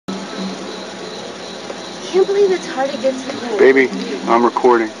can't believe it's hard to get to. Baby, I'm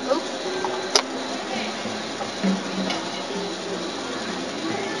recording. Oops.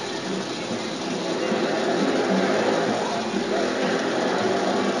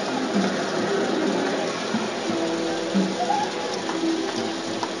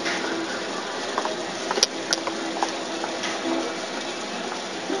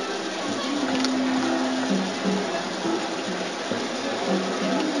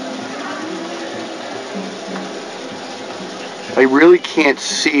 I really can't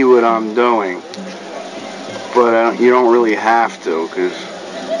see what I'm doing, but you don't really have to, because,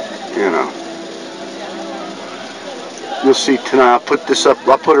 you know, you'll see tonight. I'll put this up,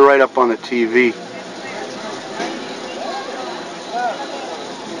 I'll put it right up on the TV.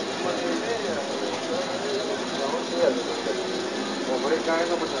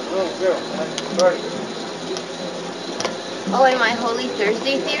 Oh, and my Holy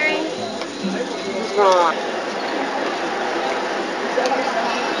Thursday theory is wrong.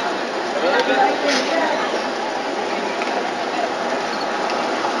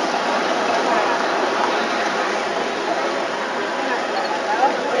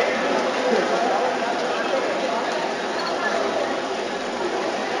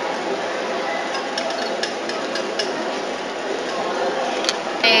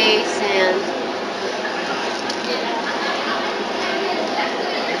 Hey, Sam.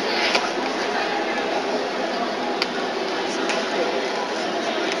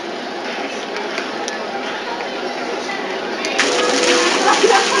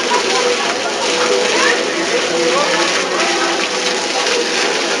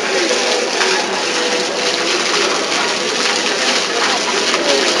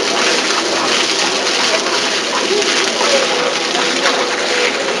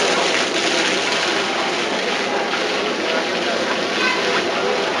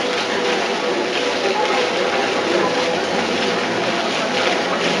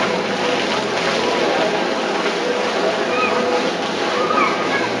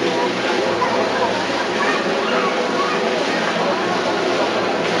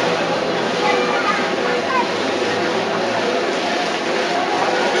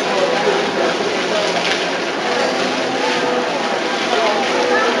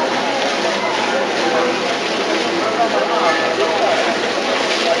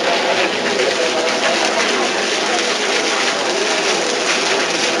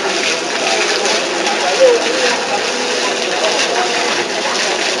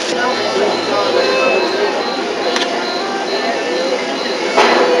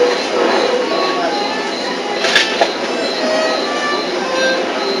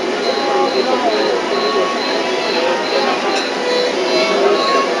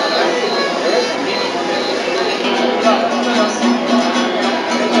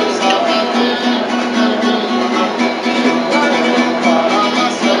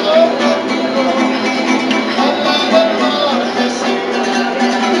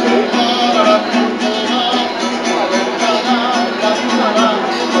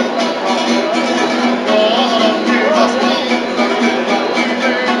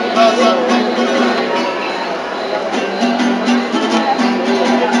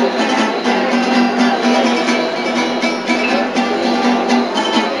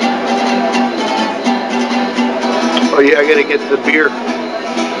 Oh yeah, I gotta get the beer.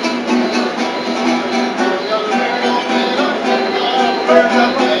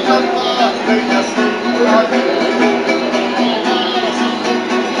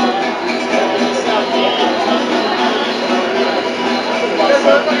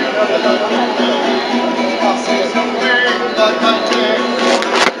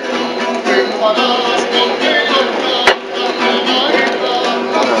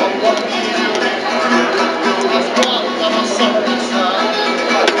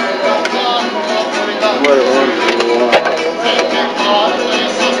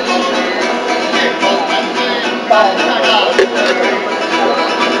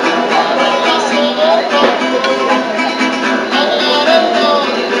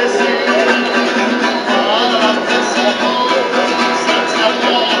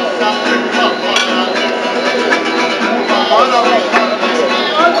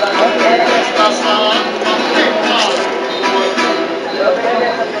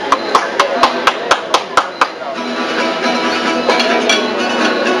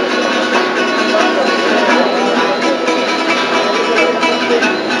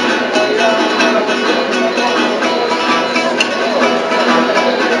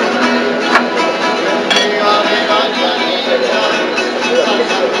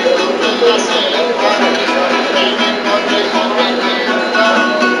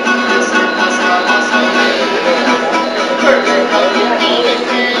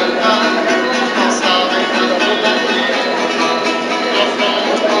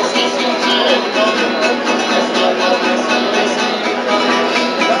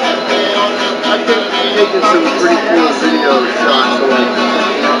 taking some pretty cool video shots of like you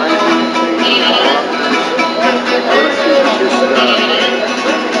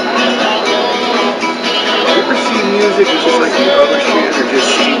ever see music with just like the other shit or just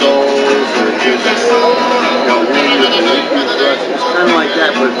seagulls or just wind with the leafy brush? It's kind of like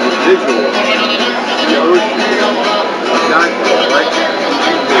that, but visual. The ocean. Got that, right?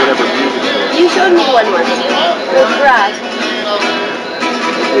 Whatever music is. You showed me one once. With grass.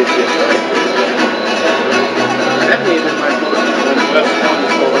 That may have been my best one.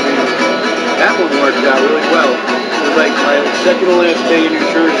 So, I mean, that one worked out really well. It was like my second to last day in New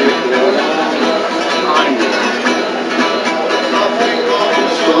Jersey.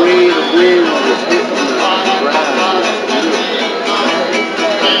 Just the way the wind was hitting the grass.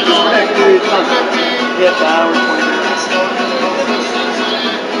 Just for that period of time. Half hour, 20 minutes.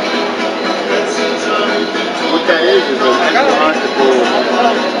 What that is a biological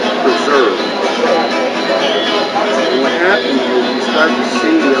preserve. And what happens is you start to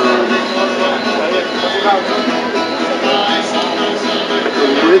see the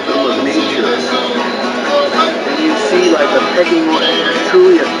rhythm of nature. And you see like a pecking order,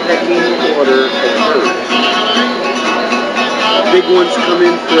 truly a pecking order of birds. The big ones come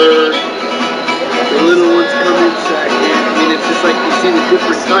in first, the little ones come in second. I mean, it's just like you see the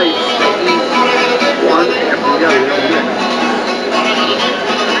different types that eat one after the other.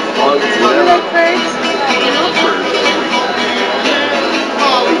 You like birds? I love birds.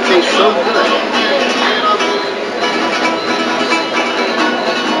 They taste so good.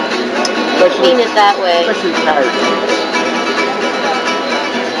 Mean it that way. Especially parrots.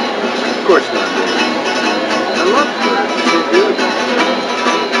 Of course not. I love birds. They're so good.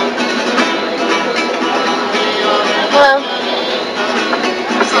 Well,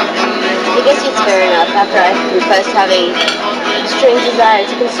 I guess it's fair enough after I confessed having a strange desire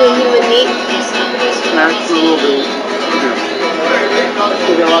to consume human meat. That's a little bit,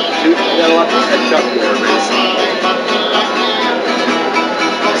 we got a lot to do. We got a lot to catch up there, man.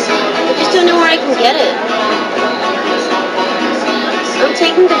 I just don't know where I can get it. I'm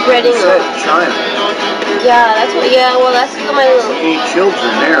taking the breading off. China. Yeah, that's what. Yeah, well, that's my little. 8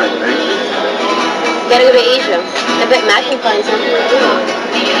 children there, I think. Gotta go to Asia. I bet Matt can find something.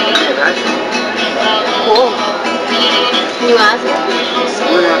 Yeah, that's Cool. Can you ask him?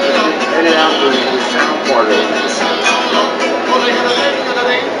 we're gonna have to edit out the sound part of it.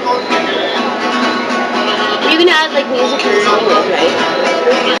 You're gonna add like music to this anyways,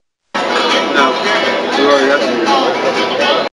 right?